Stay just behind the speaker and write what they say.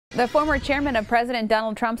The former chairman of President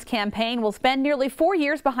Donald Trump's campaign will spend nearly 4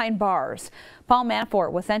 years behind bars. Paul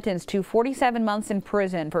Manafort was sentenced to 47 months in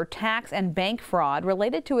prison for tax and bank fraud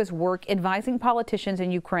related to his work advising politicians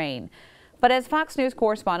in Ukraine. But as Fox News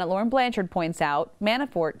correspondent Lauren Blanchard points out,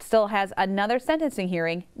 Manafort still has another sentencing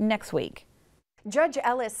hearing next week. Judge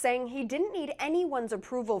Ellis saying he didn't need anyone's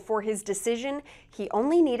approval for his decision. He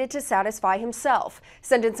only needed to satisfy himself,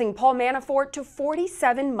 sentencing Paul Manafort to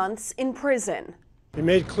 47 months in prison. He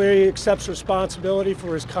made clear he accepts responsibility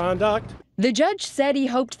for his conduct. The judge said he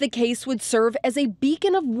hoped the case would serve as a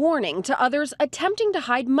beacon of warning to others attempting to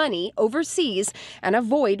hide money overseas and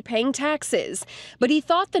avoid paying taxes. But he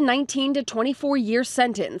thought the 19 to 24-year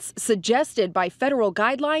sentence suggested by federal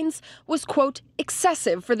guidelines was, quote,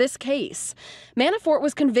 excessive for this case. Manafort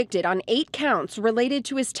was convicted on 8 counts related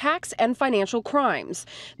to his tax and financial crimes.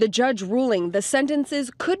 The judge ruling the sentences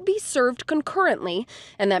could be served concurrently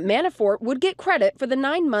and that Manafort would get credit for the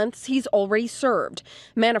 9 months he's already served.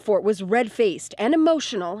 Manafort was red-faced and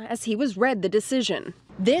emotional as he was read the decision.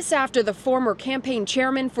 This after the former campaign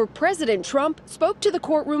chairman for President Trump spoke to the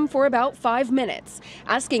courtroom for about 5 minutes,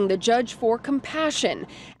 asking the judge for compassion,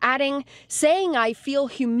 adding, saying I feel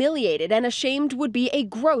humiliated and ashamed would be a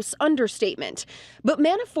gross understatement. But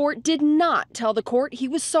Manafort did not tell the court he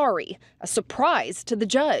was sorry, a surprise to the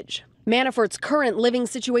judge. Manafort's current living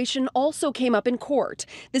situation also came up in court.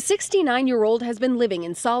 The 69-year-old has been living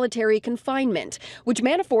in solitary confinement, which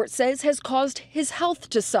Manafort says has caused his health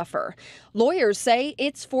to suffer. Lawyers say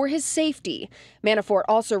it's for his safety. Manafort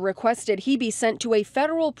also requested he be sent to a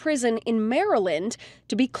federal prison in Maryland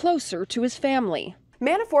to be closer to his family.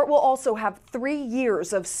 Manafort will also have 3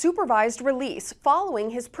 years of supervised release following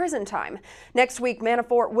his prison time. Next week,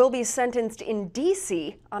 Manafort will be sentenced in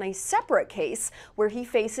D.C. on a separate case where he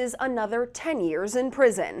faces another 10 years in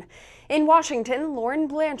prison. In Washington, Lauren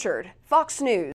Blanchard, Fox News.